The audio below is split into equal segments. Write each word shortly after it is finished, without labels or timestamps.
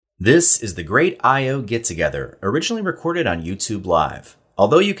This is the Great I.O. Get-Together, originally recorded on YouTube Live.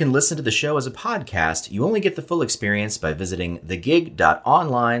 Although you can listen to the show as a podcast, you only get the full experience by visiting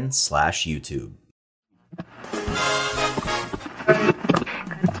thegig.online/YouTube.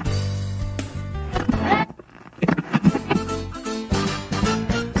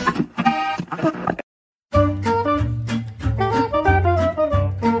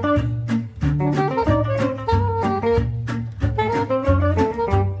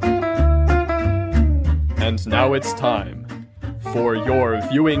 And now it's time for your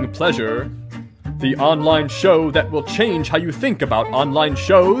viewing pleasure, the online show that will change how you think about online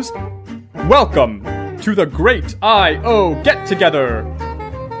shows. Welcome to the Great I.O. Get-Together!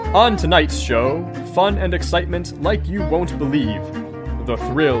 On tonight's show, fun and excitement like you won't believe. The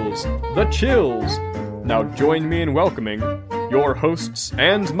thrills, the chills. Now join me in welcoming your hosts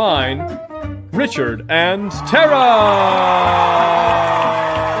and mine, Richard and Tara!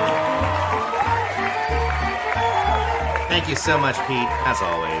 Thank you so much, Pete, as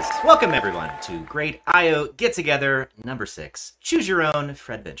always. Welcome, everyone, to Great I.O. Get-Together number 6. Choose your own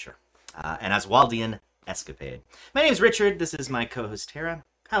Fredventure, an Oswaldian escapade. My name's Richard. This is my co-host, Tara.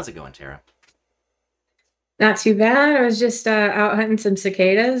 How's it going, Tara? Not too bad. I was just out hunting some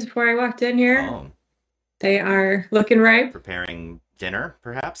cicadas before I walked in here. Oh. They are looking ripe. Preparing dinner,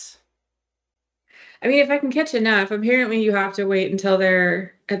 perhaps? I mean, if I can catch enough. Apparently you have to wait until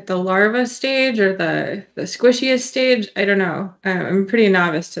they're at the larva stage or the squishiest stage. I don't know. I'm pretty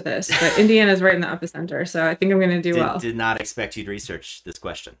novice to this, but Indiana's right in the epicenter, so I think I'm going to do well. Did not expect you to research this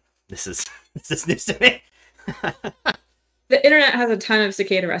question. This is news to me. The internet has a ton of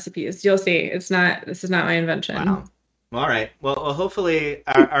cicada recipes. You'll see. This is not my invention. Wow. All right. Well, hopefully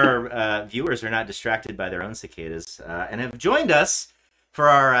our viewers are not distracted by their own cicadas and have joined us for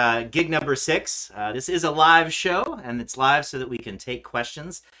our gig number 6. This is a live show, and it's live so that we can take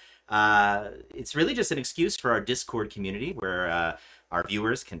questions. It's really just an excuse for our Discord community where our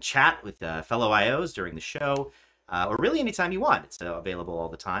viewers can chat with fellow IOs during the show, or really anytime you want. It's available all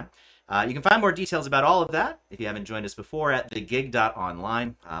the time. You can find more details about all of that if you haven't joined us before at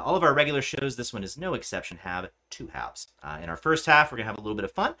thegig.online. All of our regular shows, this one is no exception, have 2 halves. In our first half, we're going to have a little bit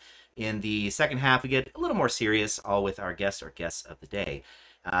of fun. In the second half, we get a little more serious, all with our guest or guests of the day.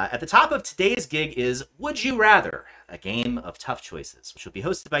 At the top of today's gig is Would You Rather, a game of tough choices, which will be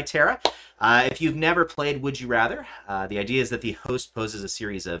hosted by Tara. If you've never played Would You Rather, the idea is that the host poses a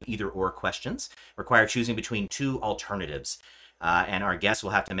series of either-or questions, require choosing between 2 alternatives, and our guests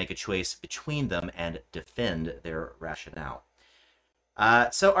will have to make a choice between them and defend their rationale.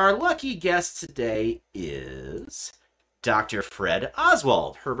 So our lucky guest today is Dr. Fred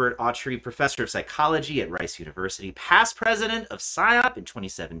Oswald, Herbert Autry Professor of Psychology at Rice University, past president of PSYOP in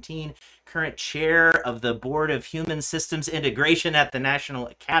 2017, current chair of the Board of Human Systems Integration at the National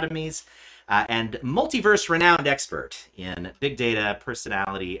Academies, and multiverse-renowned expert in big data,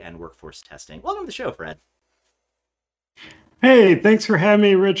 personality, and workforce testing. Welcome to the show, Fred. Hey, thanks for having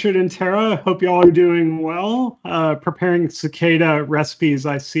me, Richard and Tara. Hope you all are doing well. Preparing cicada recipes,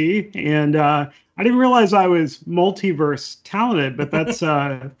 I see. And I didn't realize I was multiverse talented, but that's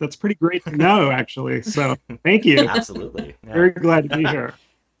pretty great to know, actually. So thank you. Absolutely. Yeah. Very glad to be here.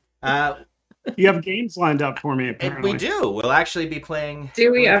 You have games lined up for me, apparently. We do. We'll actually be playing,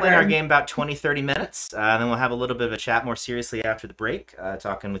 play our game about 20-30 minutes. Then we'll have a little bit of a chat more seriously after the break,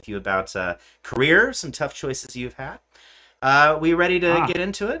 talking with you about career, some tough choices you've had. We ready to get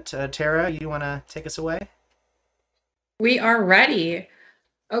into it? Tara, you want to take us away? We are ready.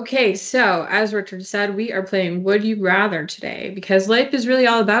 Okay, so as Richard said, we are playing Would You Rather today because life is really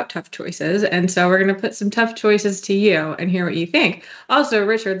all about tough choices. And so we're going to put some tough choices to you and hear what you think. Also,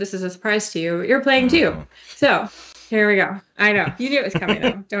 Richard, this is a surprise to you. You're playing too. So here we go. I know. You knew it was coming,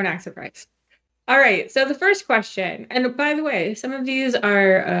 though. Don't act surprised. All right. So the first question, and by the way, some of these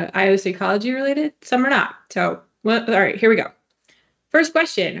are IO psychology related. Some are not. So, all right, here we go. First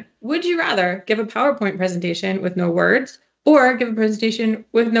question. Would you rather give a PowerPoint presentation with no words or give a presentation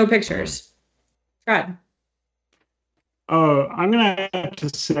with no pictures? Fred. Oh, I'm going to have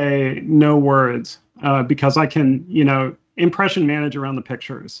to say no words because I can, impression manage around the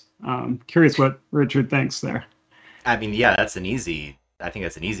pictures. Curious what Richard thinks there. I mean, yeah, I think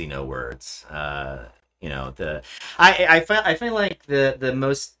that's an easy no words. I feel like the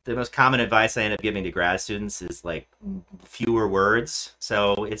most common advice I end up giving to grad students is like fewer words.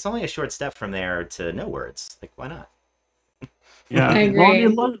 So it's only a short step from there to no words. Like, why not? Yeah, I agree.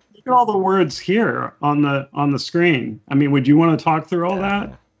 Well, look at all the words here on the screen. I mean, would you want to talk through all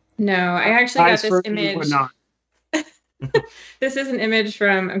that? No, I actually got this image. This is an image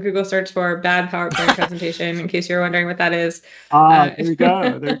from a Google search for bad PowerPoint presentation, in case you're wondering what that is. There you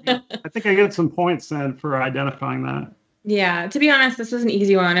go. There you go. I think I get some points then for identifying that. Yeah, to be honest, this was an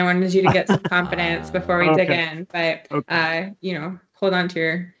easy one. I wanted you to get some confidence before we dig Okay. in, but Okay. hold on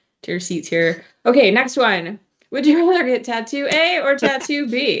to your seats here. Okay, next one. Would you rather get tattoo A or tattoo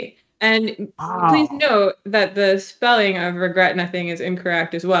B? And please Wow. note that the spelling of regret nothing is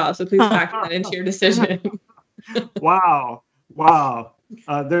incorrect as well. So please factor that into your decision. Wow. Wow.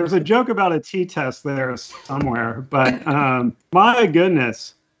 There's a joke about a t-test there somewhere, but my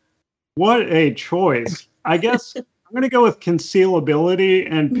goodness, what a choice. I guess I'm going to go with concealability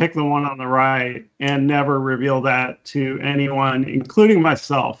and pick the one on the right and never reveal that to anyone, including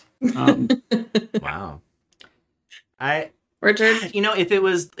myself. Wow. I Richard? if it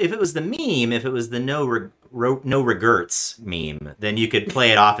was the meme, if it was the no regrets meme, then you could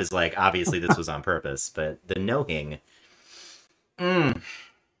play it off as like obviously this was on purpose. But the knowing, no,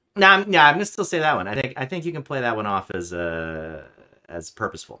 I'm gonna still say that one. I think you can play that one off as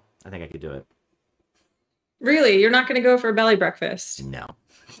purposeful. I think I could do it. Really? You're not going to go for a belly breakfast? No.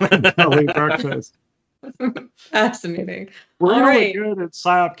 Early breakfast. Fascinating. We're All going to right. look good at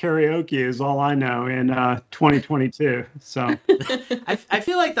PSYOP karaoke is all I know in 2022. So I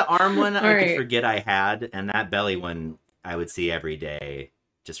feel like the arm one All I could right. forget I had, and that belly one I would see every day,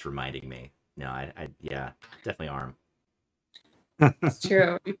 just reminding me. No, yeah, definitely arm. It's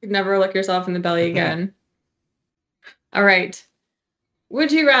true. You could never look yourself in the belly again. All right. Would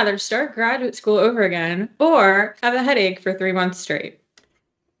you rather start graduate school over again or have a headache for 3 months straight?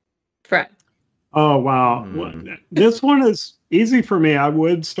 Fred. Oh, wow. This one is easy for me. I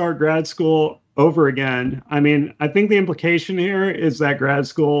would start grad school over again. I mean, I think the implication here is that grad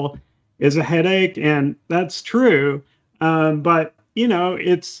school is a headache, and that's true. But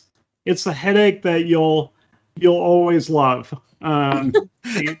it's a headache that you'll always love.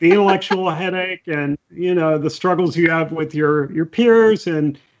 The intellectual headache, and the struggles you have with your peers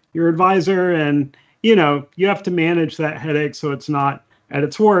and your advisor, and you have to manage that headache so it's not at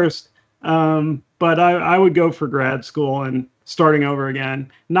its worst. But I would go for grad school and starting over again.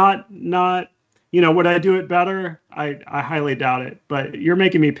 Not would I do it better? I highly doubt it. But you're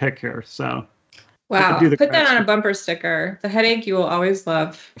making me pick here, so I do Wow. the Put grad that on a school. bumper sticker. The headache you will always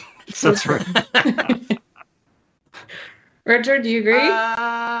love. So That's true. right. Richard, do you agree?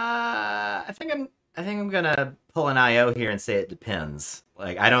 I think I'm gonna pull an IO here and say it depends.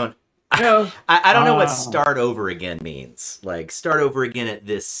 Like I don't No. I don't know what Ah, start over again means. Like start over again at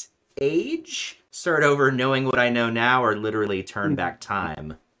this age, start over knowing what I know now, or literally turn back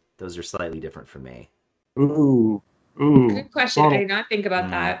time. Those are slightly different for me. ooh, ooh, Good question. I subtle. did not think about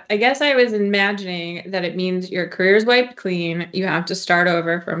Mm. that. I guess I was imagining that it means your career's wiped clean. You have to start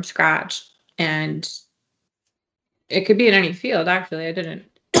over from scratch. And it could be in any field, actually. I didn't,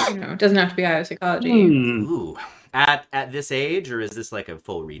 it doesn't have to be biopsychology. Hmm. Ooh. At this age, or is this like a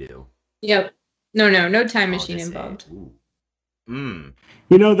full redo? Yep. No time Oh, machine this age. involved. Ooh. Mm.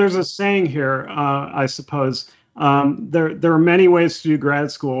 There's a saying here, I suppose. There are many ways to do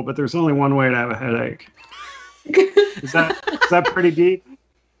grad school, but there's only one way to have a headache. Is that pretty deep?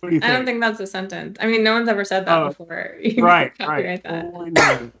 What do you I don't think? think that's a sentence. I mean, no one's ever said that Oh, before. You can right. copyright that.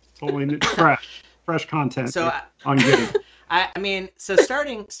 Totally new, fresh content So here on Giddy. I mean, so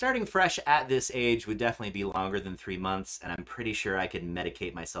starting fresh at this age would definitely be longer than 3 months, and I'm pretty sure I could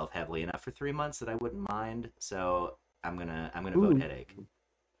medicate myself heavily enough for 3 months that I wouldn't mind. So I'm gonna vote Ooh, headache.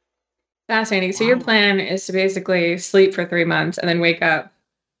 Fascinating. So your wow. plan is to basically sleep for 3 months and then wake up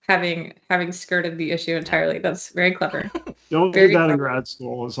having skirted the issue entirely. That's very clever. Don't do Very that in clever. grad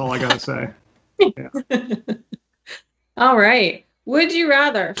school, is all I gotta say. Yeah. All right. Would you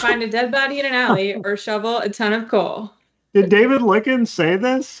rather find a dead body in an alley or shovel a ton of coal? Did David Licken say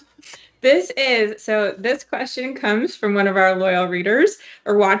this? This question comes from one of our loyal readers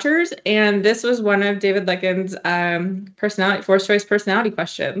or watchers, and this was one of David Licken's personality forced choice personality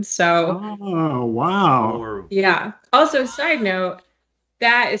questions. So Oh, wow. Or yeah. Also, side note,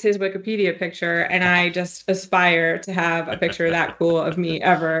 that is his Wikipedia picture, and I just aspire to have a picture that cool of me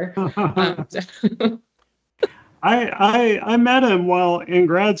ever. I met him while in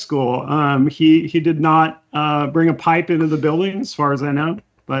grad school. He did not bring a pipe into the building, as far as I know.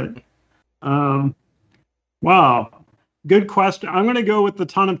 But wow, good question. I'm going to go with the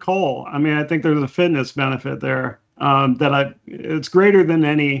ton of coal. I mean, I think there's a fitness benefit there it's greater than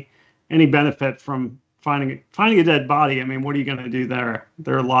any benefit from finding a dead body. I mean, what are you going to do there?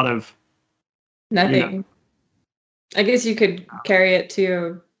 There are a lot of Nothing. I guess you could carry it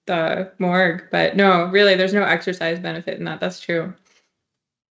to the morgue, but no, really, there's no exercise benefit in that. That's true.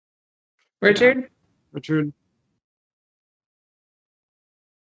 yeah. Richard? Richard.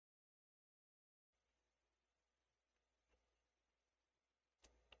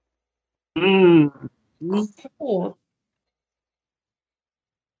 Mm. Cool.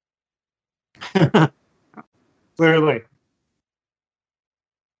 Clearly.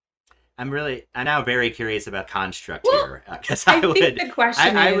 I'm now very curious about construct Well, here because I think the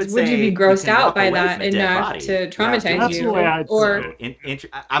question I is, would would you be say you grossed can out walk by away that from a dead enough body to without traumatize doing That's the way you? I'd Or say it.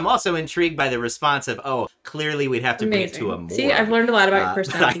 I'm also intrigued by the response of, oh, clearly we'd have to bring it to a amazing. See, I've morgue. learned a lot about your But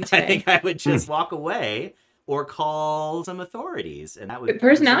I personality think today. I would just walk away or call some authorities, and that A would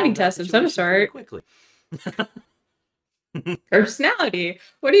personality resolve that test of some situation pretty sort. quickly. Personality.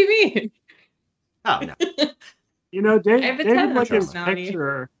 What do you mean? Oh no. You know, I have a David 10 on Lincoln's personality.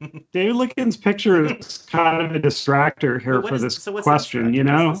 picture. David Lincoln's picture is kind of a distractor here But for this what's the question. You distractor?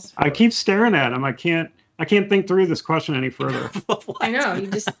 What is know, this I for? keep staring at him. I can't think through this question any further. What? I know. You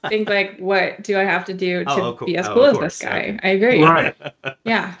just think like, what do I have to do to be as Oh, cool of as this course. guy? Okay. I agree. Right.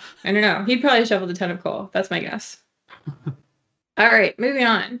 Yeah. I don't know. He'd probably shoveled a ton of coal. That's my guess. All right, moving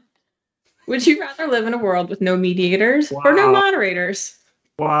on. Would you rather live in a world with no mediators or no Wow. moderators?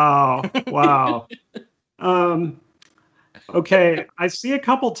 Wow. Wow. Um, okay, I see a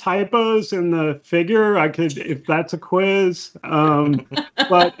couple typos in the figure. I could, if that's a quiz.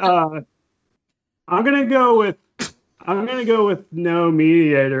 But I'm gonna go with no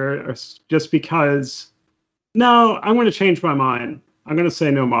mediator, just because. No, I'm going to change my mind. I'm going to say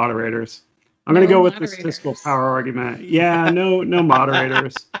no moderators. I'm going to No go with the statistical moderators. power argument. Yeah, no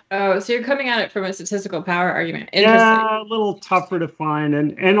moderators. Oh, so you're coming at it from a statistical power argument. Interesting. Yeah, a little tougher to find,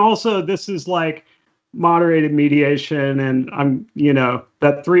 and also this is like moderated mediation, and I'm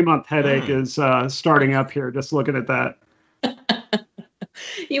that 3 month headache is starting up here just looking at that.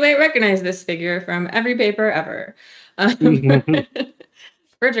 You might recognize this figure from every paper ever.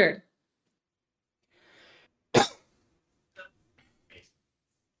 Richard.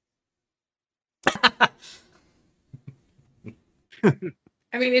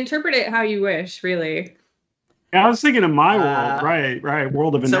 I mean, interpret it how you wish, really. I was thinking of my world, right,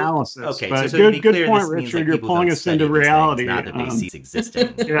 world of analysis. Okay, but so to be good clear, point, this means Richard. like You're people pulling don't us into study these reality. things, not that they cease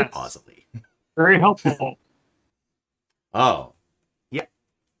existing Yes, causally. very helpful. Oh, yeah,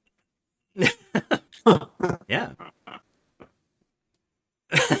 yeah.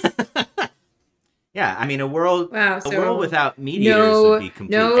 Yeah, I mean, a world without mediators would be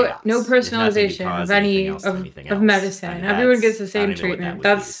complete chaos. No If nothing could personalization cause of anything any else to anything of else. medicine. I mean, Everyone gets the I same don't even know what that treatment. would be.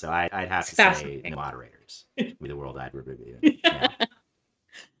 That's So I'd have to say fascinating. no moderators. Would be the world I'd review. Yeah.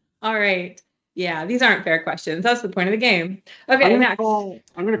 All right. Yeah, these aren't fair questions. That's the point of the game. Okay, next. I'm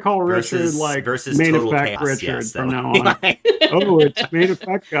gonna call Richard versus main total effect chaos. Richard Yes, from now on. Oh, it's main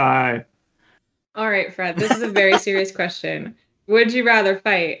effect guy. All right, Fred. This is a very serious question. Would you rather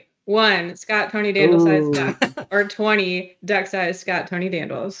fight 1 Scott Tony Dandle sized duck or 20 duck sized Scott Tony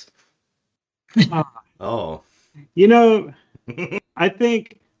Dandles? Oh. You know, I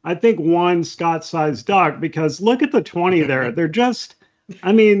think 1 Scott sized duck, because look at the 20 there. They're just,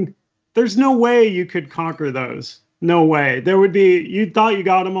 I mean, there's no way you could conquer those. No way. There would be, you thought you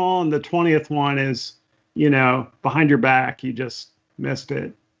got them all, and the 20th one is, behind your back. You just missed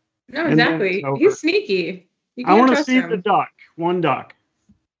it. No, exactly. He's sneaky. You I can't want to trust see him. the duck. 1 duck.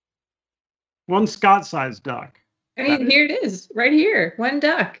 1 Scott sized duck. I mean, here it is, right here. 1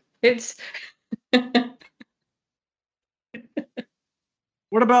 duck. It's.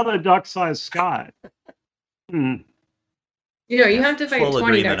 What about a duck sized Scott? You have to fight Full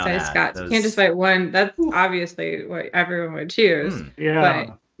 20 agreement duck on sized that. Scots. You can't just fight 1. That's obviously what everyone would choose. Yeah.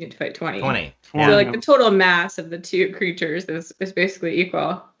 But you have to fight 20. 20. So like the total mass of the 2 creatures is basically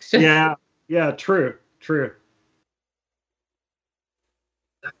equal. Yeah. True.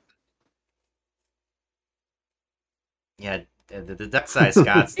 Yeah, the duck-sized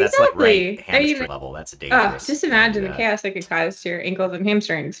Scots, that's like right hamster level. That's dangerous. Just imagine the chaos that could cause to your ankles and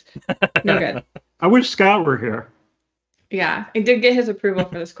hamstrings. No good. I wish Scott were here. Yeah, I did get his approval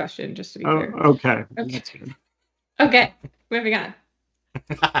for this question, just to be clear. Okay. Okay, moving on.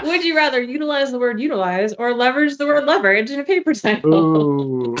 Would you rather utilize the word utilize or leverage the word leverage in a paper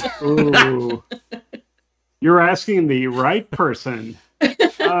title? Ooh. You're asking the right person.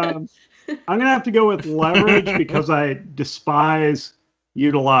 I'm going to have to go with leverage because I despise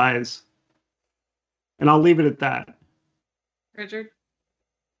utilize. And I'll leave it at that. Richard?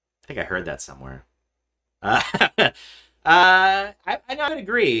 I think I heard that somewhere. I would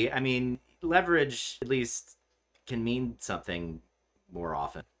agree. I mean, leverage at least can mean something more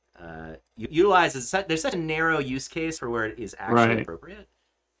often. Utilize is there's such a narrow use case for where it is actually appropriate.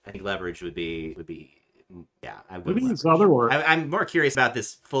 I think leverage would be yeah. I would. Maybe it's other word. I'm more curious about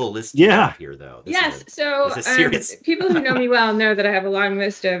this full list you have here, though. So people who know me well know that I have a long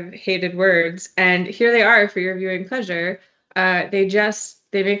list of hated words, and here they are for your viewing pleasure. They just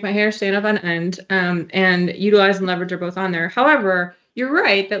They make my hair stand up on end. And utilize and leverage are both on there. However, you're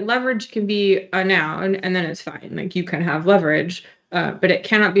right that leverage can be a noun and then it's fine. Like you can have leverage, but it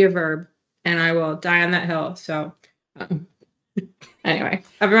cannot be a verb. And I will die on that hill. So um, anyway,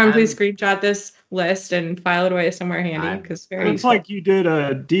 everyone please screenshot this list and file it away somewhere handy because very It's like you did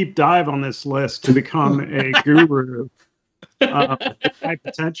a deep dive on this list to become a guru of high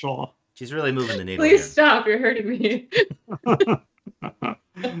potential. She's really moving the needle. Please stop. You're hurting me.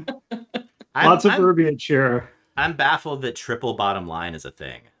 Lots of verbiage here. I'm baffled that triple bottom line is a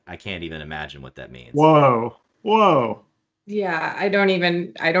thing. I can't even imagine what that means. Whoa. Yeah, I don't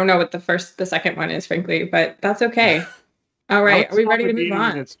know what the second one is, frankly, but that's okay. All right, are we ready to move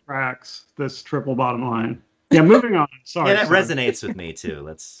on? Its tracks, this triple bottom line. Yeah, moving on. Sorry. Yeah, that resonates with me too.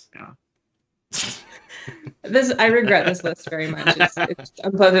 Let's. Yeah. I regret this list very much. It's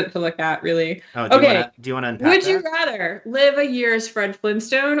unpleasant to look at, really. Oh, do you want to unpack Would you rather live a year as Fred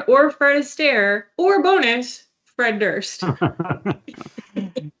Flintstone or Fred Astaire or bonus Fred Durst?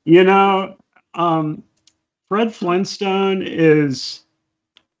 Fred Flintstone is.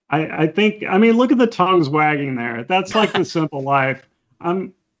 I think. I mean, look at the tongues wagging there. That's like the simple life.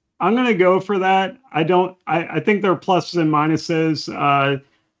 I'm gonna go for that. I think there are pluses and minuses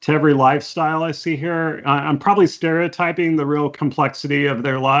to every lifestyle I see here. I'm probably stereotyping the real complexity of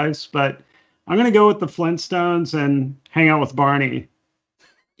their lives, but I'm going to go with the Flintstones and hang out with Barney.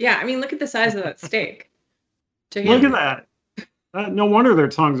 Yeah, I mean, look at the size of that steak. Look at that. No wonder their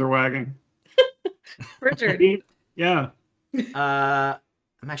tongues are wagging. Richard. Yeah. I'm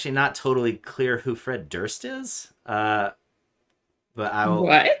actually not totally clear who Fred Durst is. But I will.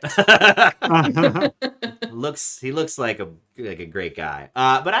 What? He looks like a great guy.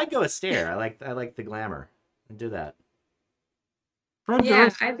 But I'd go Astaire. I like the glamour. I'd do that. Fred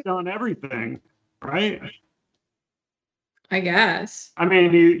Durst has done everything, right? I guess. I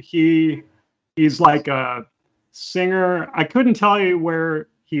mean, he's like a singer. I couldn't tell you where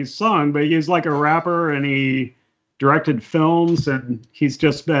he's sung, but he's like a rapper, and he directed films, and he's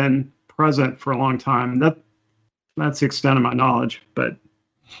just been present for a long time. That's the extent of my knowledge, but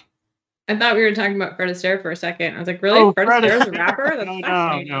I thought we were talking about Fred Astaire for a second. I was like, really? Fred Astaire's a rapper? That's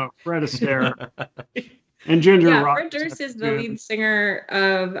no, Fred Astaire. And Ginger Rogers. Fred Durst is the lead singer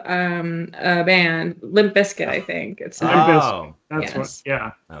of a band, Limp Bizkit, I think. It's Limp Bizkit. That's what.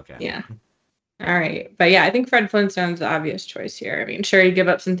 Yeah. Okay. Yeah. All right, but yeah, I think Fred Flintstone's the obvious choice here. I mean, sure, you give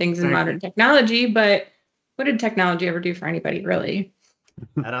up some things in modern technology, but what did technology ever do for anybody, really?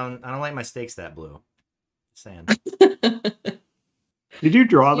 I don't like my steaks that blue. Saying. Did you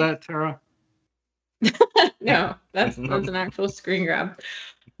draw that, Tara? No, that's an actual screen grab.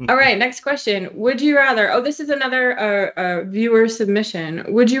 All right, next question. Would you rather, this is another viewer submission.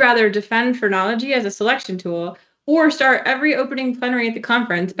 Would you rather defend phrenology as a selection tool or start every opening plenary at the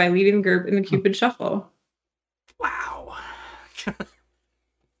conference by leading the group in the Cupid Shuffle? Wow.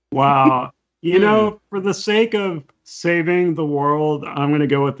 Wow. For the sake of saving the world, I'm going to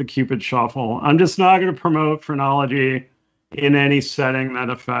go with the Cupid Shuffle. I'm just not going to promote phrenology in any setting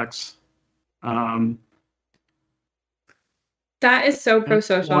that affects. That is so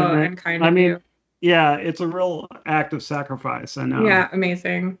pro-social and kind of you. Yeah, it's a real act of sacrifice. I know. Yeah,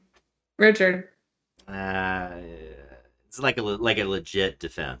 amazing. Richard. It's like a legit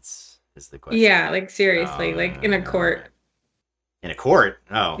defense is the question. Yeah, like seriously, like in a court. In a court?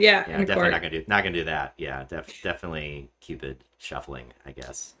 Oh, yeah, definitely not gonna do that. Yeah, definitely Cupid shuffling. I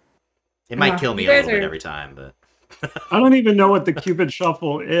guess it might kill me a little bit every time, but I don't even know what the Cupid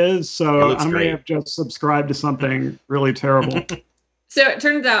Shuffle is, so I may have just subscribed to something really terrible. So it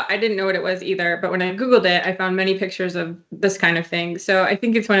turns out I didn't know what it was either, but when I Googled it, I found many pictures of this kind of thing. So I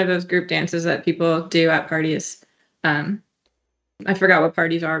think it's one of those group dances that people do at parties. I forgot what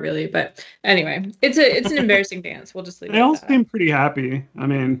parties are really, but anyway, it's an embarrassing dance. We'll just leave it. They all seem pretty happy. I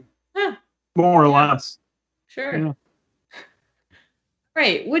mean, more or less. Sure. Yeah.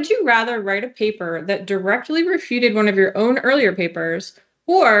 Right. Would you rather write a paper that directly refuted one of your own earlier papers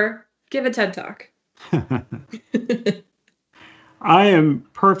or give a TED Talk? I am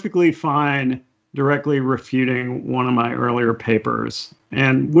perfectly fine directly refuting one of my earlier papers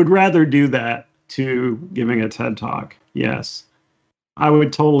and would rather do that to giving a TED Talk. Yes. I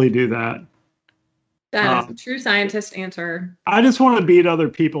would totally do that. That is a true scientist answer. I just want to beat other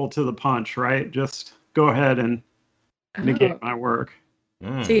people to the punch, right? Just go ahead and negate my work.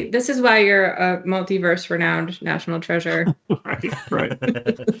 See, this is why you're a multiverse renowned national treasure. Right.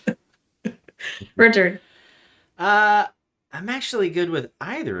 Richard. I'm actually good with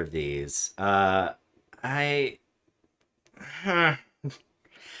either of these. I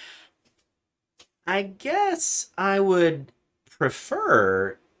guess I would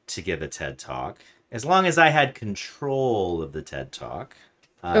prefer to give a TED Talk as long as I had control of the TED Talk.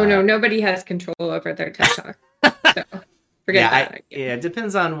 Oh no, nobody has control over their TED Talk. So forget that. Yeah, it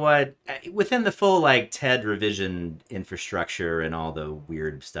depends on what within the full like TED revision infrastructure and all the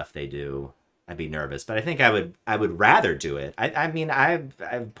weird stuff they do. I'd be nervous, but I think I would rather do it. I mean I've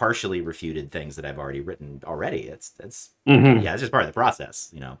partially refuted things that I've already written already. It's yeah, it's just part of the process,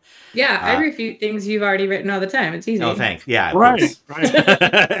 you know. Yeah, I Uh, refute things you've already written all the time. It's easy. oh, thanks. Yeah, of Right, course.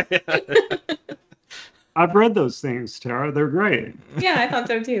 right. I've read those things, Tara. They're great. Yeah, I thought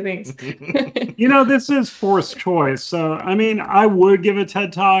so too. Thanks. You know, this is forced choice. So, I mean, I would give a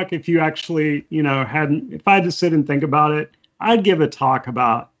TED Talk if you actually, you know, hadn't, if I had to sit and think about it, I'd give a talk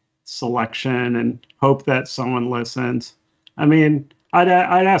about selection and hope that someone listens. I mean, I'd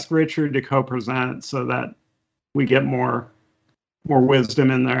ask Richard to co-present so that we get more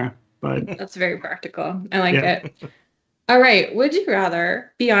wisdom in there. But That's very practical. I like Yeah. it. All right. Would you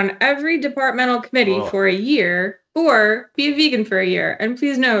rather be on every departmental committee Oh. for a year or be a vegan for a year? And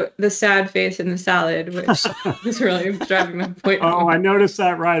please note the sad face in the salad, which is really driving the point oh, home. I noticed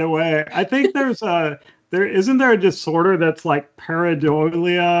that right away. I think there isn't there a disorder that's like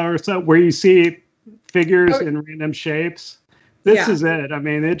pareidolia or so where you see figures Oh. in random shapes. This Yeah. is it. I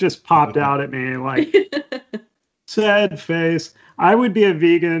mean, it just popped out at me like sad face. I would be a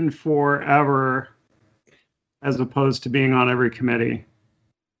vegan forever as opposed to being on every committee.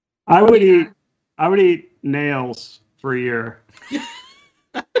 I would eat nails for a year.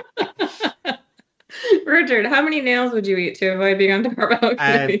 Richard, how many nails would you eat to avoid being on departmental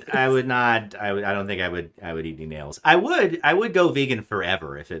committees? I would not. I don't think I would eat any nails. I would go vegan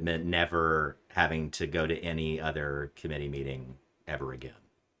forever if it meant never having to go to any other committee meeting ever again.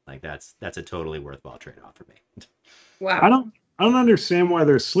 Like that's a totally worthwhile trade-off for me. Wow. I don't understand why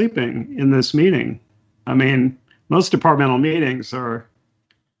they're sleeping in this meeting. I mean, most departmental meetings are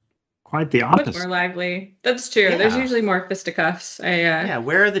quite the Much opposite. more lively. That's true. Yeah. There's usually more fisticuffs. Yeah,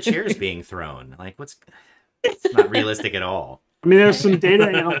 where are the chairs being thrown? Like, it's not realistic at all. I mean, there's some data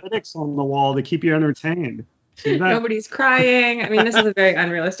analytics on the wall to keep you entertained. See that? Nobody's crying. I mean, this is a very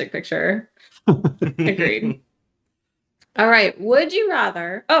unrealistic picture. Agreed. All right. Would you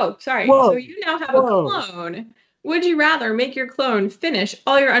rather? Oh, sorry. Whoa. So you now have Whoa. a clone. Would you rather make your clone finish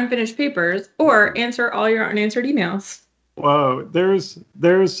all your unfinished papers or answer all your unanswered emails? Whoa, there's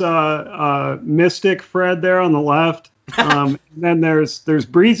Mystic Fred there on the left. And then there's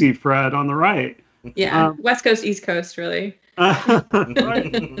Breezy Fred on the right. Yeah. West Coast, East Coast, really.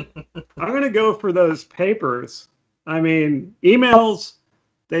 Right. I'm gonna go for those papers. I mean, emails,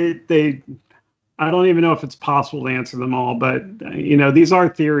 they I don't even know if it's possible to answer them all, but you know, these are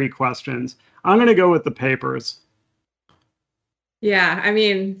theory questions. I'm gonna go with the papers. Yeah. I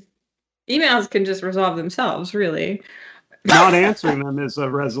mean, emails can just resolve themselves, really. Not answering them is a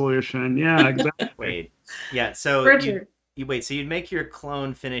resolution. Yeah, exactly. Wait. Yeah, so Richard. you wait, so you'd make your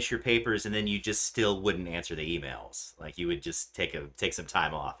clone finish your papers and then you just still wouldn't answer the emails. Like you would just take some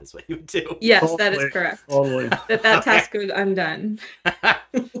time off is what you would do. Yes, that is correct. Totally. That task goes undone.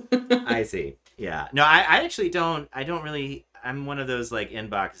 I see. Yeah. No, I actually don't really I'm one of those like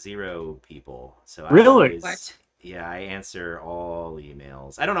inbox zero people. So I Really? always, What? yeah, I answer all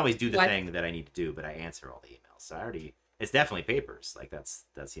emails. I don't always do the What? thing that I need to do, but I answer all the emails. So it's definitely papers. Like that's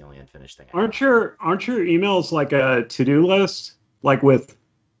the only unfinished thing. Aren't your emails like a to-do list, like with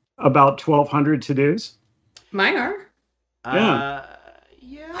about 1,200 to-dos? Mine are. Yeah.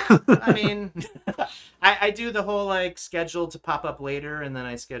 I mean, I do the whole like schedule to pop up later, and then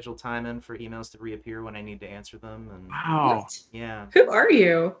I schedule time in for emails to reappear when I need to answer them. And Wow. What? yeah, Who are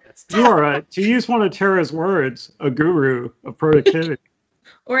you? that's You are, to use one of Tara's words, a guru of productivity.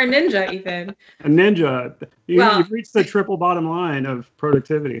 Or a ninja, even. A ninja. Well- You've reached the triple bottom line of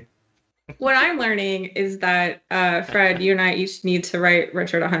productivity. What I'm learning is that, Fred, you and I each need to write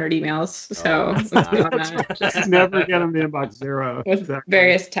Richard 100 emails. So that's let's be on not- that. Just Never get him to inbox zero. with Exactly.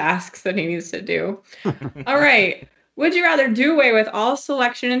 various tasks that he needs to do. All right. Would you rather do away with all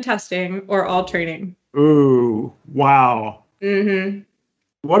selection and testing or all training? Ooh, wow. Mm-hmm.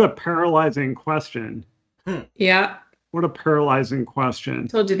 What a paralyzing question. Yeah. What a paralyzing question.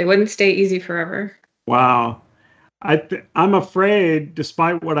 Told you they wouldn't stay easy forever. Wow. I'm afraid,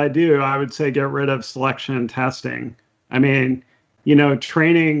 despite what I do, I would say get rid of selection and testing. I mean, you know,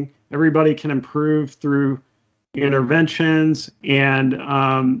 training, everybody can improve through interventions, and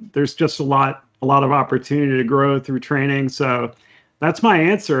there's just a lot of opportunity to grow through training. So that's my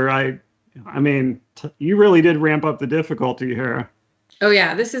answer. I mean, you really did ramp up the difficulty here. Oh,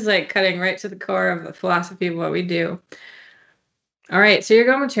 yeah. This is like cutting right to the core of the philosophy of what we do. All right. So you're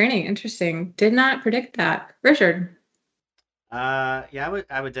going with training. Interesting. Did not predict that. Richard. Yeah,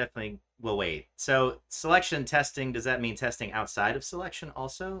 I would definitely. Well, wait. So selection testing, does that mean testing outside of selection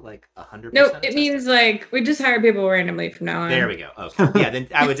also? Like Nope, 100% of it testing? means like we just hire people randomly from now There on. we go. Okay. Yeah, then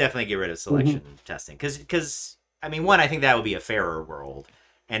I would definitely get rid of Mhm. selection testing because I mean, one, I think that would be a fairer world,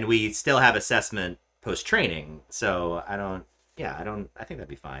 and we still have assessment post training. So I don't. Yeah, I don't. I think that'd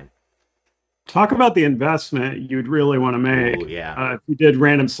be fine. Talk about the investment you'd really want to Oh make yeah. if you did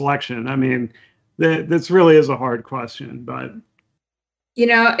random selection. I mean, this really is a hard question, but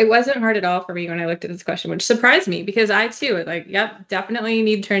It wasn't hard at all for me when I looked at this question, which surprised me because I too was like, yep, definitely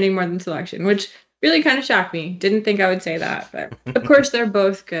need training more than selection, which really kind of shocked me. Didn't think I would say that, but of course they're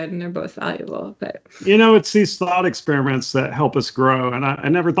both good and they're both valuable. But it's these thought experiments that help us grow. And I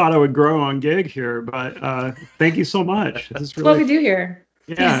never thought I would grow on gig here, but thank you so much. This is it's what really, we do here.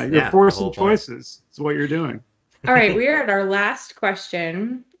 yeah, you're Yeah, the forcing whole point. choices. It's what you're doing. All right, we are at our last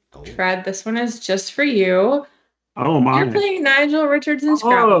question. Oh. Fred, this one is just for you. Oh You're my. playing Nigel Richardson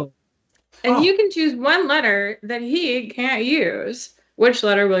Scrabble, Oh, and oh, you can choose one letter that he can't use. Which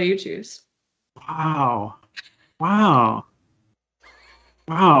letter will you choose? wow. Wow.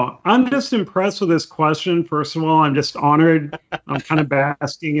 Wow. I'm just impressed with this question. First of all, I'm just honored. I'm kind of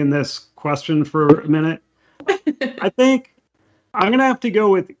basking in this question for a minute. I think I'm gonna have to go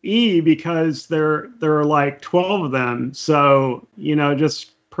with E because there are like 12 of them. So,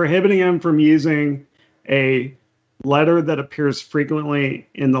 just prohibiting him from using a letter that appears frequently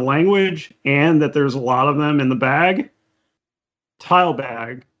in the language and that there's a lot of them in the bag, tile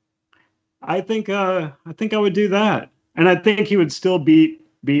bag. I think I would do that. And I think he would still beat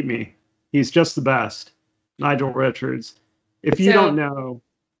me. He's just the best. Nigel Richards. If you don't So, know,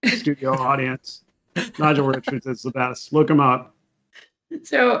 studio audience, Nigel Richards is the best. Look him up.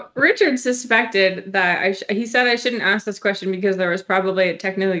 so Richard suspected that he said I shouldn't ask this question because there was probably a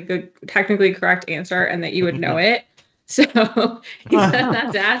technically correct answer and that you would know it. So he said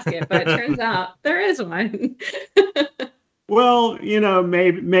not to ask it, but it turns out there is one. Well,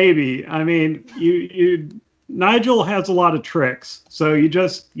 maybe. I mean, you Nigel has a lot of tricks, so you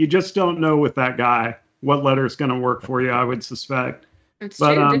just don't know with that guy what letter is going to work for you. I would suspect, It's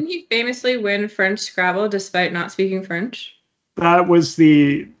but true. Didn't he famously win French Scrabble despite not speaking French? that was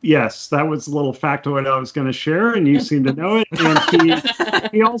that was the little factoid I was going to share, and you seem to know it.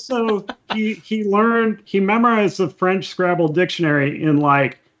 And he also he memorized the French Scrabble dictionary in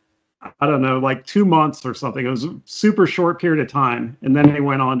like I don't know, like 2 months or something. It was a super short period of time. And then he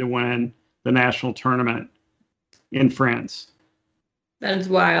went on to win the national tournament in France. That is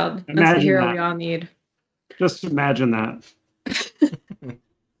wild. That's the Imagine hero that. we all need. Just imagine that.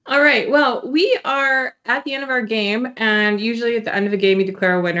 All right. Well, we are at the end of our game, and usually at the end of a game, you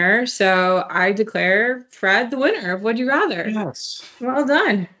declare a winner. So I declare Fred the winner of Would You Rather. Yes. Well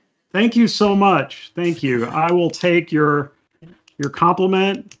done. Thank you so much. Thank you. I will take your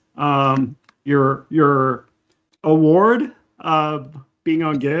compliment, your award. Being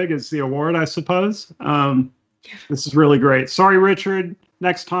on gig is the award, I suppose. This is really great. Sorry, Richard.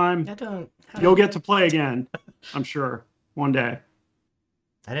 Next time you'll get to play again. I'm sure one day.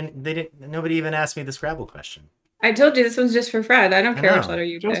 Nobody even asked me the Scrabble question. I told you this one's just for Fred. I don't I care which know. letter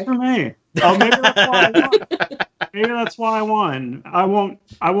you Just pick. for me. Oh, maybe that's why I won. Maybe that's why I won.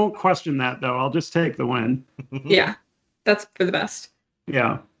 I won't question that though. I'll just take the win. Yeah, that's for the best.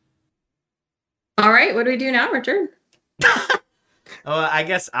 Yeah. All right. What do we do now, Richard? Oh, I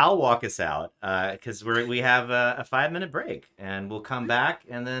guess I'll walk us out because we have a 5 minute break, and we'll come back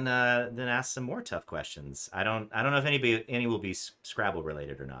and then ask some more tough questions. I don't know if any will be Scrabble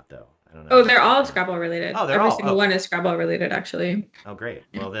related or not though. I don't know. Oh, they're all Scrabble related. Oh, they're Every all. single one is Scrabble related, actually. Oh, great.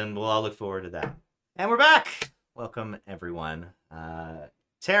 Well, then we'll all look forward to that. And we're back. Welcome everyone.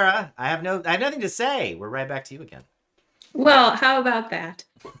 Tara, I have nothing to say. We're right back to you again. Well, how about that?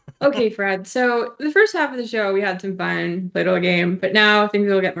 Okay, Fred. So the first half of the show, we had some fun, played a little game, but now things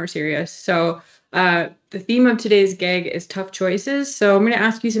will get more serious. So the theme of today's gig is tough choices. So I'm going to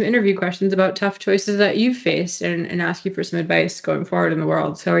ask you some interview questions about tough choices that you've faced and ask you for some advice going forward in the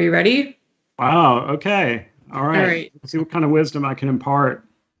world. So are you ready? Wow. Okay. All right. All right. Let's see what kind of wisdom I can impart.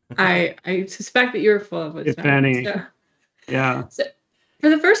 I suspect that you're full of wisdom. If any. So, Yeah. so for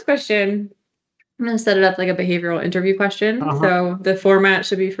the first question, I'm going to set it up like a behavioral interview question. Uh-huh. So the format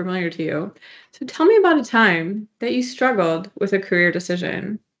should be familiar to you. So tell me about a time that you struggled with a career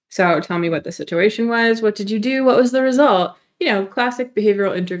decision. So tell me what the situation was. What did you do? What was the result? Classic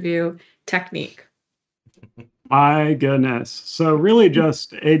behavioral interview technique. My goodness. So really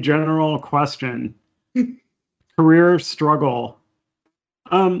just a general question. Career struggle.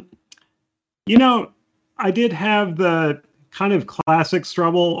 I did have the kind of classic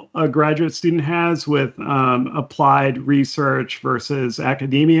struggle a graduate student has with applied research versus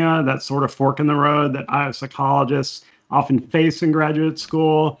academia, that sort of fork in the road that biopsychologists often face in graduate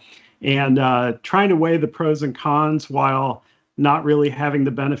school, and trying to weigh the pros and cons while not really having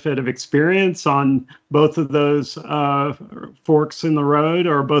the benefit of experience on both of those forks in the road,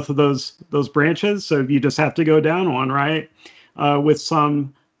 or both of those branches. So you just have to go down one, right? With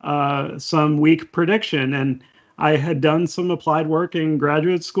some weak prediction. And I had done some applied work in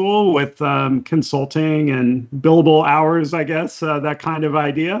graduate school with consulting and billable hours, I guess, that kind of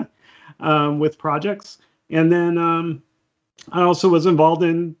idea, with projects. And then I also was involved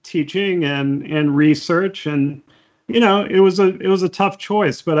in teaching and research, and it was a tough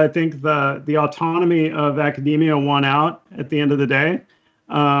choice, but I think the autonomy of academia won out at the end of the day.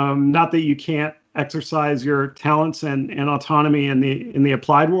 Not that you can't exercise your talents and autonomy in the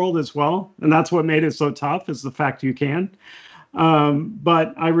applied world as well, and that's what made it so tough, is the fact you can.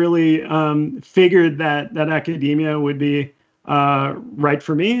 But I really figured that academia would be right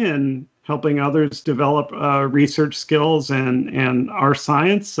for me, and helping others develop research skills and our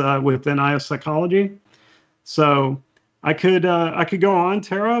science within IO psychology. So I could go on,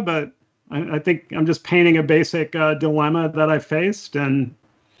 Tara, but I think I'm just painting a basic dilemma that I faced, and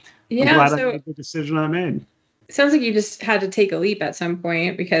I'm glad I made the decision I made. It sounds like you just had to take a leap at some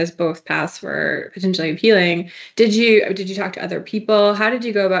point because both paths were potentially appealing. Did you talk to other people? How did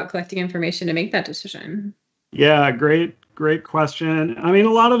you go about collecting information to make that decision? Yeah, great question. I mean,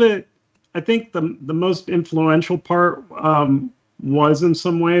 a lot of it, I think the most influential part was in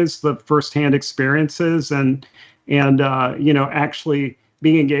some ways the firsthand experiences and actually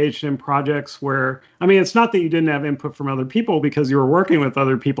being engaged in projects where, I mean, it's not that you didn't have input from other people, because you were working with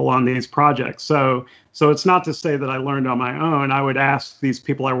other people on these projects. So it's not to say that I learned on my own. I would ask these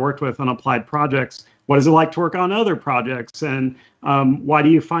people I worked with on applied projects, what is it like to work on other projects? And why do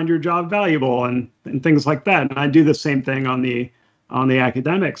you find your job valuable, and things like that. And I do the same thing on the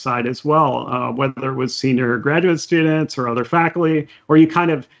academic side as well, whether it was senior graduate students or other faculty, or you're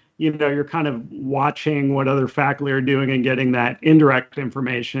kind of watching what other faculty are doing and getting that indirect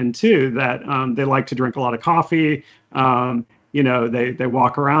information too, that they like to drink a lot of coffee. They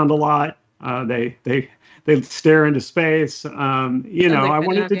walk around a lot. They stare into space. I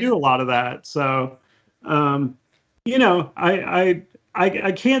wanted to do a lot of that. So,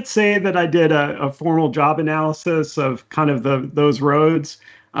 I can't say that I did a formal job analysis of kind of those roads.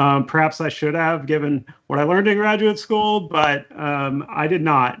 Perhaps I should have, given what I learned in graduate school, but I did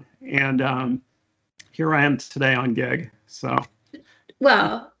not. And here I am today on gig. So,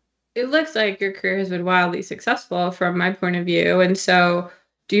 well, it looks like your career has been wildly successful from my point of view. And so,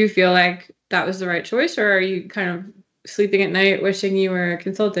 do you feel like that was the right choice, or are you kind of sleeping at night wishing you were a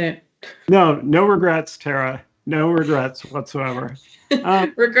consultant? No regrets, Tara. No regrets whatsoever.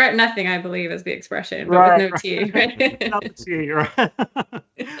 Regret nothing, I believe, is the expression, but with no tea, right? No tea,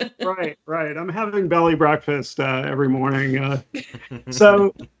 right? Right. I'm having belly breakfast every morning.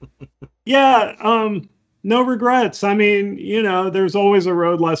 So, yeah, no regrets. I mean, there's always a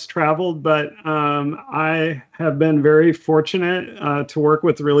road less traveled, but I have been very fortunate to work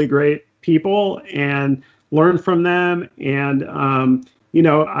with really great people and learn from them. And,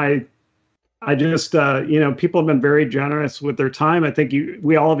 I just, people have been very generous with their time. I think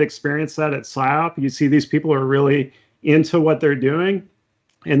we all have experienced that at PsyOp. You see these people are really into what they're doing,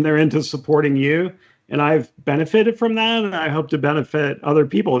 and they're into supporting you. And I've benefited from that, and I hope to benefit other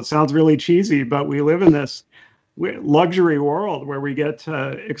people. It sounds really cheesy, but we live in this luxury world where we get to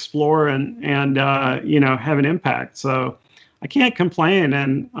explore and have an impact. So I can't complain.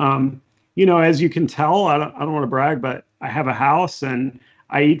 And, as you can tell, I don't want to brag, but I have a house and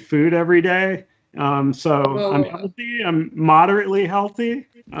I eat food every day. So Whoa. I'm healthy. I'm moderately healthy.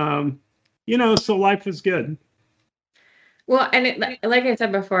 So life is good. Well, and like I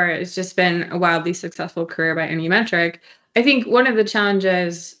said before, it's just been a wildly successful career by any metric. I think one of the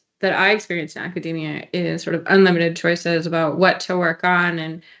challenges that I experienced in academia is sort of unlimited choices about what to work on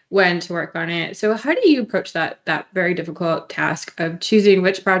and when to work on it. So how do you approach that very difficult task of choosing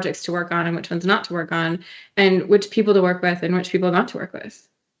which projects to work on and which ones not to work on, and which people to work with and which people not to work with?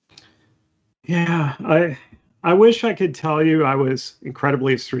 Yeah, I wish I could tell you I was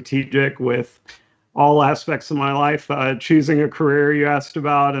incredibly strategic with all aspects of my life. Choosing a career you asked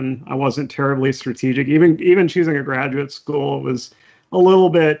about, and I wasn't terribly strategic. Even choosing a graduate school was a little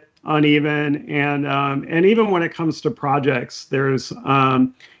bit uneven. And even when it comes to projects, there's a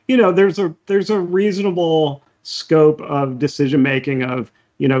reasonable scope of decision making of,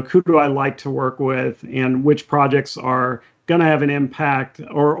 who do I like to work with, and which projects are going to have an impact,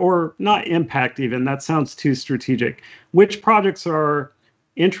 or not impact even, that sounds too strategic. Which projects are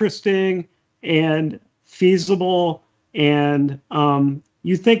interesting and feasible, and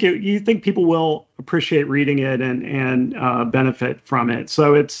you think people will appreciate reading it and benefit from it.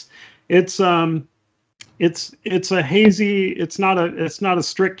 So it's it's a hazy, it's not a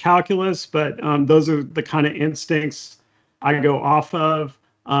strict calculus, but those are the kind of instincts I go off of.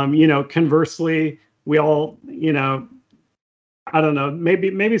 Conversely, we all, I don't know,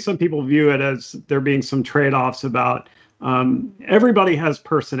 maybe some people view it as there being some trade-offs about everybody has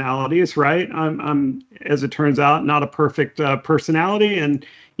personalities, right? I'm, as it turns out, not a perfect personality, and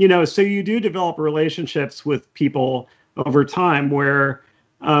so you do develop relationships with people over time where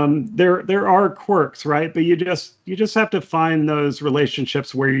there are quirks, right? But you just have to find those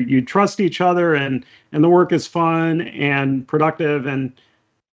relationships where you trust each other, and the work is fun and productive, and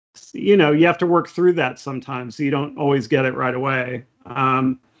you have to work through that sometimes. So you don't always get it right away.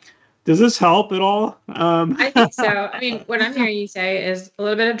 Does this help at all? I think so. I mean, what I'm hearing you say is a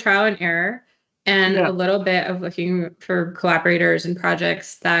little bit of trial and error and Yeah. a little bit of looking for collaborators and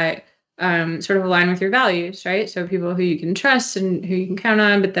projects that sort of align with your values, right? So people who you can trust and who you can count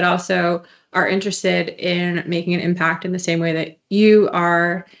on, but that also are interested in making an impact in the same way that you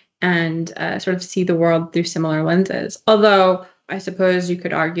are, and sort of see the world through similar lenses. Although I suppose you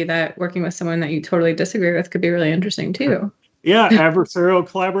could argue that working with someone that you totally disagree with could be really interesting too. Yeah, adversarial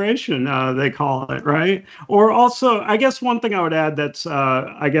collaboration, they call it, right? Or also, I guess one thing I would add that's,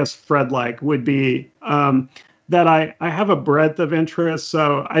 I guess, Fred-like would be that I have a breadth of interest.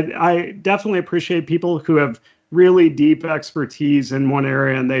 So I definitely appreciate people who have really deep expertise in one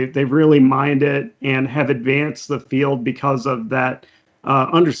area, and they've really mined it and have advanced the field because of that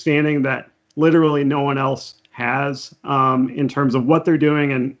understanding that literally no one else has, in terms of what they're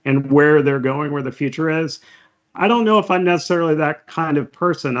doing and where they're going, where the future is. I don't know if I'm necessarily that kind of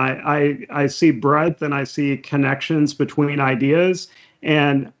person. I see breadth and I see connections between ideas,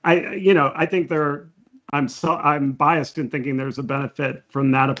 and I think I'm biased in thinking there's a benefit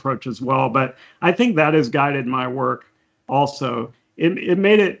from that approach as well. But I think that has guided my work also. It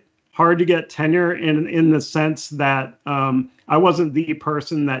made it hard to get tenure in the sense that I wasn't the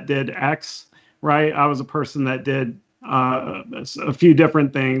person that did X, right? I was a person that did a few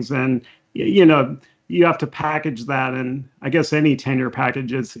different things, and you have to package that, and I guess any tenure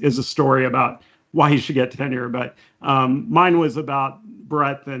package is a story about why you should get tenure, but mine was about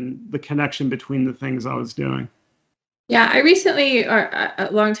breadth and the connection between the things I was doing. Yeah, I recently, or a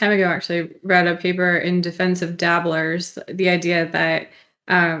long time ago, actually read a paper in defense of dabblers. The idea that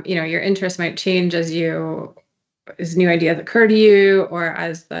your interests might change as new ideas occur to you, or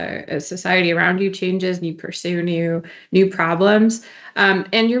as society around you changes and you pursue new problems.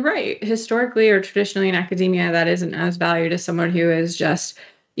 And you're right. Historically or traditionally in academia, that isn't as valued as someone who is just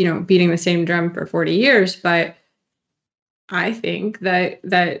beating the same drum for 40 years. But I think that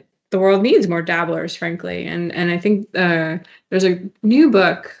the world needs more dabblers, frankly. And I think there's a new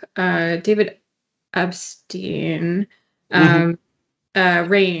book, David Epstein, Mhm. um,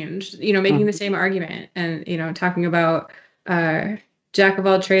 Range, making the same argument, and talking about jack of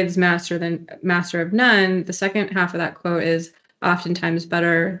all trades, master of none. The second half of that quote is oftentimes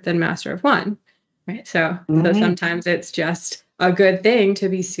better than master of one, right? So Mhm. sometimes it's just a good thing to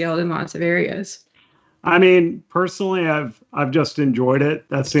be skilled in lots of areas. I mean, personally, I've just enjoyed it.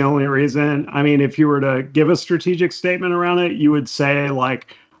 That's the only reason. I mean, if you were to give a strategic statement around it, you would say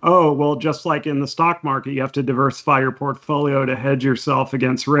like, oh, well, just like in the stock market, you have to diversify your portfolio to hedge yourself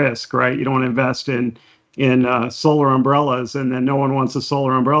against risk, right? You don't want to invest in solar umbrellas, and then no one wants a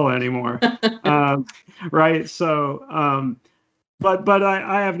solar umbrella anymore, um, right? So, but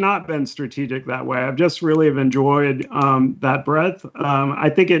I have not been strategic that way. I've just really have enjoyed that breadth. I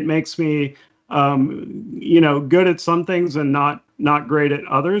think it makes me good at some things and not great at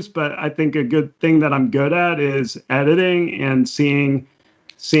others. But I think a good thing that I'm good at is editing and seeing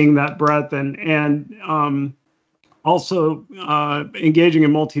that breadth, and also engaging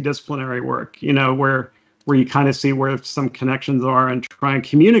in multidisciplinary work. Where you kind of see where some connections are and try and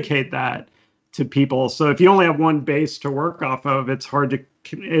communicate that to people. So if you only have one base to work off of, it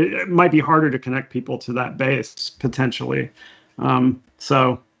might be harder to connect people to that base potentially.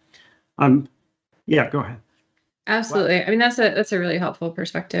 So I'm yeah, go ahead. Well, Absolutely. I mean, that's a really helpful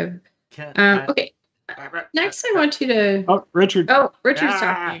perspective. can Okay. Next, I want you to. Oh, Richard. Oh, Richard's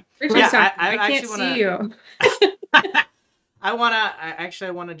Ah, talking. Richard's yeah, talking. I I can't actually see want you. to. I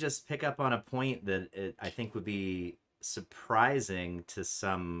want to just pick up on a point that I think would be surprising to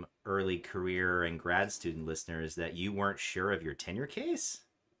some early career and grad student listeners, that you weren't sure of your tenure case.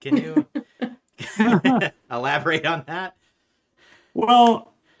 Can you elaborate on that?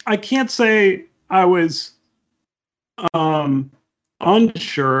 Well, I can't say I was um,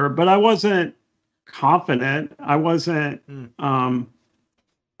 unsure, but I wasn't confident. I wasn't. Hmm.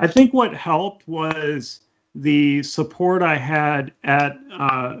 I think what helped was the support I had at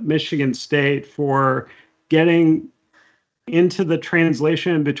Michigan State for getting into the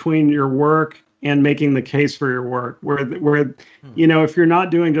translation between your work and making the case for your work where Hmm. if you're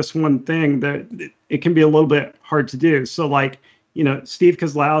not doing just one thing, that it can be a little bit hard to do. So like Steve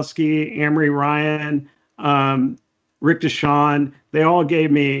Kozlowski, Amory Ryan, um, Rick Deshawn, they all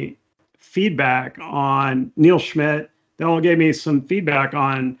gave me feedback on Neil Schmidt. They all gave me some feedback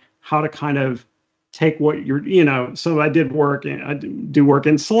on how to kind of take what so I did work I do work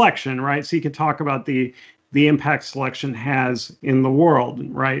in selection, right? So you can talk about the impact selection has in the world,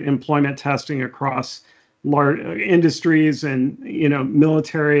 right? Employment testing across large industries and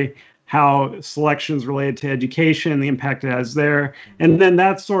military, how selections related to education, the impact it has there, and then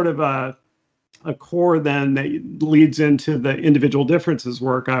that's sort of a core then that leads into the individual differences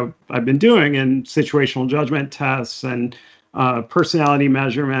work I've been doing in situational judgment tests and personality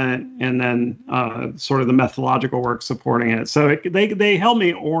measurement, and then sort of the methodological work supporting it. So they helped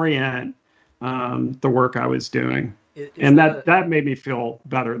me orient the work I was doing. Is And the that made me feel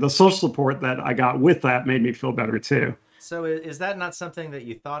better. The social support that I got with that made me feel better too. So is that not something that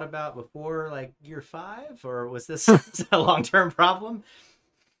you thought about before, like year 5, or was this a long-term problem?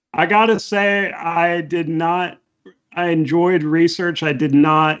 I gotta say, I did not. I enjoyed research. I did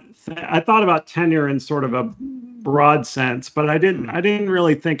not. I thought about tenure in sort of a broad sense, but I didn't. Hmm. I didn't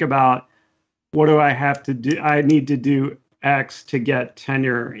really think about what do I have to do. I need to do X to get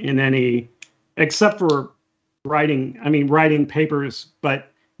tenure in any, except for writing. I mean, writing papers, but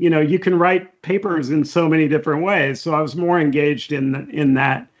you can write papers in so many different ways. So I was more engaged in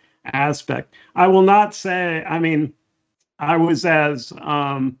that aspect. I will not say. I mean, I was as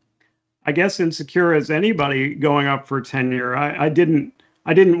I guess insecure as anybody going up for tenure. I didn't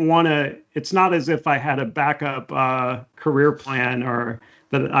want to. It's not as if I had a backup career plan or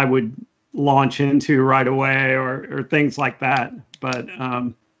that I would launch into right away or things like that. But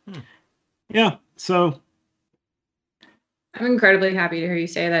Hmm. yeah, so I'm incredibly happy to hear you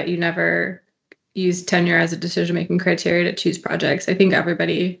say that you never use tenure as a decision-making criteria to choose projects. I think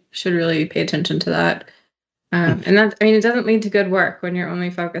everybody should really pay attention to that. And that, I mean, it doesn't lead to good work when you're only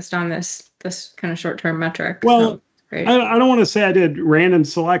focused on this kind of short-term metric. So well. great. I don't want to say I did random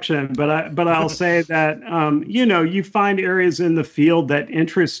selection, but I'll say that you find areas in the field that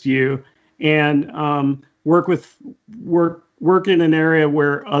interest you, and work in an area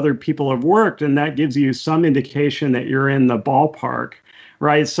where other people have worked, and that gives you some indication that you're in the ballpark,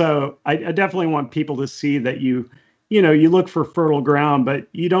 right? So I definitely want people to see that you look for fertile ground, but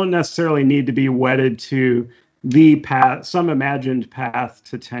you don't necessarily need to be wedded to the path, some imagined path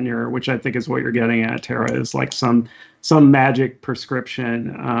to tenure, which I think is what you're getting at, Tara, is like some magic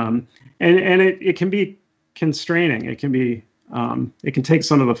prescription, and it can be constraining. It can take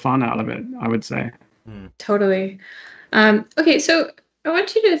some of the fun out of it, I would say. Hmm. Totally. Okay, so I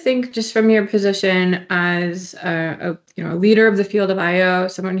want you to think just from your position as a leader of the field of IO,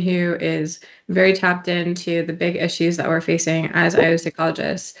 someone who is very tapped into the big issues that we're facing as IO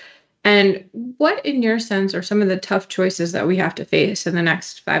psychologists. And what, in your sense, are some of the tough choices that we have to face in the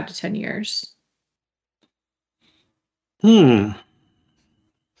next 5 to 10 years? Hmm.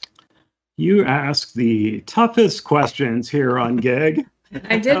 You ask the toughest questions here on Gig.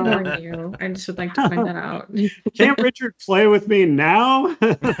 I did warn you. I just would like to point that out. Can't Richard play with me now?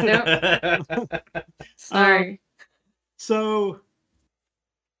 Sorry. So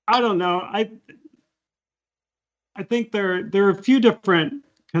I don't know. I think there are a few different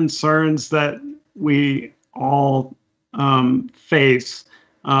concerns that we all face,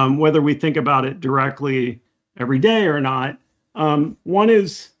 whether we think about it directly every day or not. One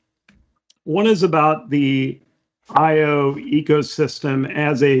is about the IO ecosystem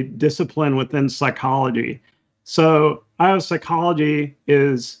as a discipline within psychology. So IO psychology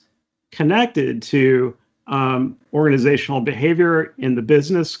is connected to organizational behavior in the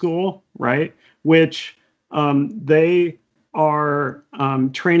business school, right? Which they are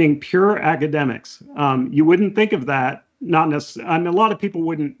training pure academics. You wouldn't think of that, not necessarily. I mean, a lot of people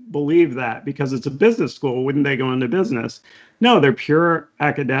wouldn't believe that because it's a business school. Wouldn't they go into business? No, they're pure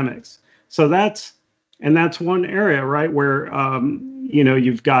academics. So that's one area, right, where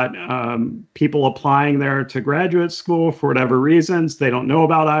you've got people applying there to graduate school for whatever reasons. They don't know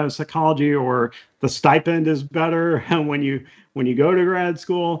about IO psychology, or the stipend is better when you go to grad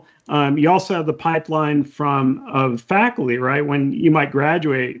school. You also have the pipeline of faculty, right? When you might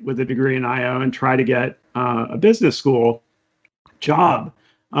graduate with a degree in IO and try to get a business school job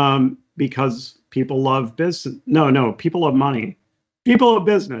because people love business. No, people love money. People love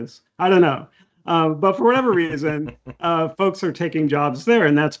business. I don't know. But for whatever reason, folks are taking jobs there,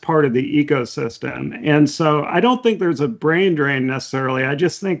 and that's part of the ecosystem. And so I don't think there's a brain drain necessarily. I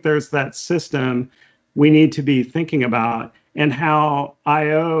just think there's that system we need to be thinking about, and how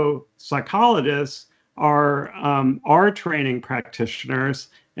IO psychologists are training practitioners,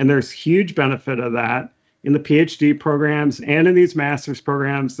 and there's huge benefit of that in the PhD programs and in these master's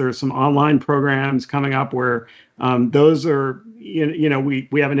programs. There's some online programs coming up where those are, we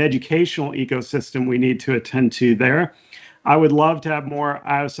have an educational ecosystem we need to attend to there. I would love to have more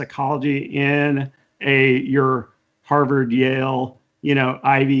IO psychology in your Harvard, Yale,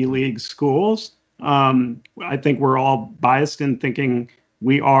 Ivy League schools. I think we're all biased in thinking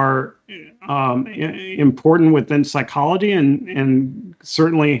we are important within psychology, and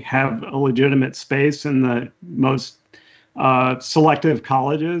certainly have a legitimate space in the most selective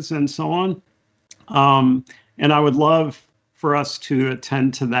colleges and so on. And I would love for us to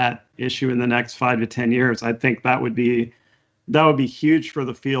attend to that issue in the next 5 to 10 years. I think that would be huge for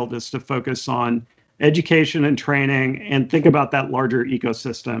the field, is to focus on education and training and think about that larger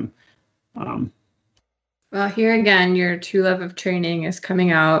ecosystem. Well, here again, your true love of training is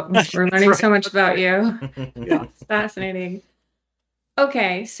coming out. We're learning right. so much about you. Yeah. It's fascinating.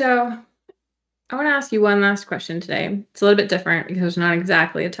 Okay, so I want to ask you one last question today. It's a little bit different because there's not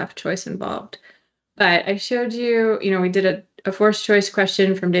exactly a tough choice involved. But I showed you, we did a forced choice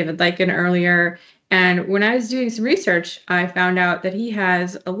question from David Lycan earlier. And when I was doing some research, I found out that he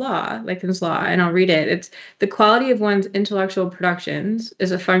has a law, Lycan's law, and I'll read it. It's the quality of one's intellectual productions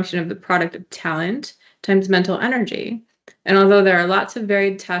is a function of the product of talent times mental energy. And although there are lots of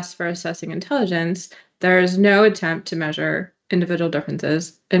varied tests for assessing intelligence, there is no attempt to measure individual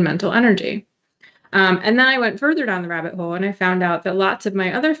differences in mental energy. And then I went further down the rabbit hole, and I found out that lots of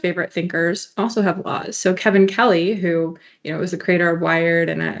my other favorite thinkers also have laws. So Kevin Kelly, who was the creator of Wired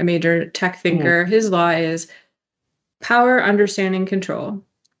and a major tech thinker, his law is power, understanding, control.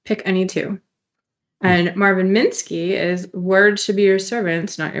 Pick any two. And Marvin Minsky is words should be your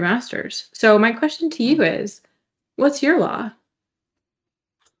servants, not your masters. So my question to you is, what's your law?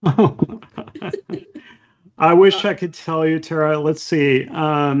 I wish I could tell you, Tara. Let's see.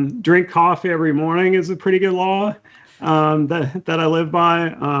 Drink coffee every morning is a pretty good law that I live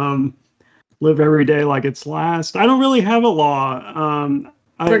by. Live every day like it's last. I don't really have a law.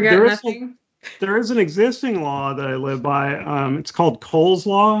 Forget nothing. There is an existing law that I live by. It's called Cole's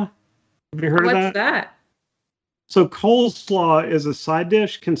Law. Have you heard of that? What's that? So coleslaw is a side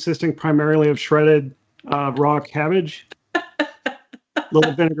dish consisting primarily of shredded raw cabbage.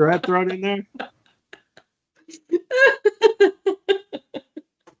 Little vinaigrette thrown in there.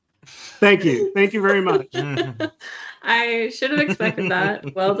 Thank you. Thank you very much. I should have expected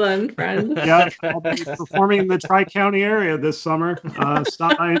that. Well done, friend. Yeah, I'll be performing in the Tri-County area this summer.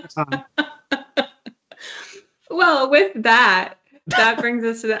 Stop by anytime. Well, with that brings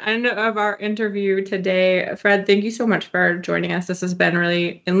us to the end of our interview today. Fred, thank you so much for joining us. This has been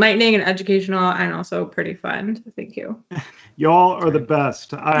really enlightening and educational, and also pretty fun. Thank you. Y'all are the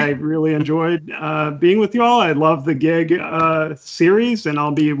best. I really enjoyed being with y'all. I love the gig series, and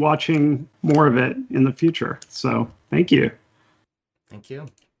I'll be watching more of it in the future. So thank you. Thank you.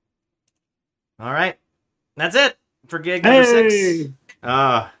 All right. That's it for gig number 6. You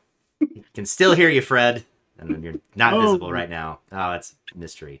can still hear you, Fred. And you're not visible right now. Oh, it's a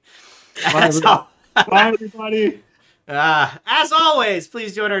mystery. Bye, everybody. As always,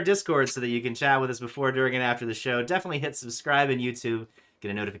 please join our Discord so that you can chat with us before, during, and after the show. Definitely hit subscribe on YouTube. Get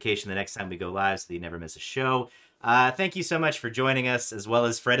a notification the next time we go live so that you never miss a show. Thank you so much for joining us, as well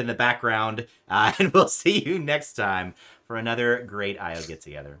as Fred in the background. And we'll see you next time for another great IO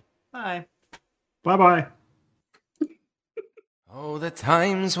get-together. Bye. Bye-bye. Oh, the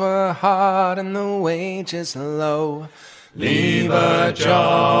times were hard and the wages low. Lieber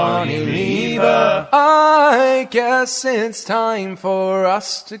Johnny, lieber, I guess it's time for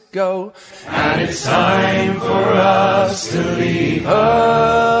us to go. And it's time for us to leave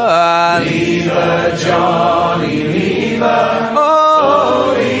her. Lieber Johnny, lieber,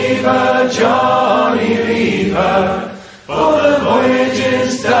 oh, lieber Johnny, lieber. For the voyage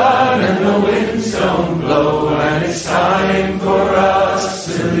is done and the winds don't blow, and it's time for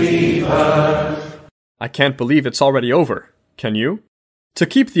us to leave her. I can't believe it's already over. Can you? To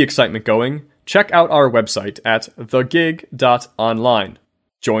keep the excitement going, check out our website at thegig.online.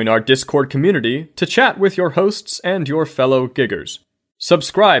 Join our Discord community to chat with your hosts and your fellow giggers.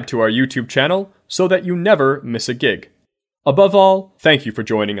 Subscribe to our YouTube channel so that you never miss a gig. Above all, thank you for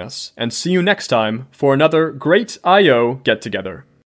joining us, and see you next time for another great I.O. get-together.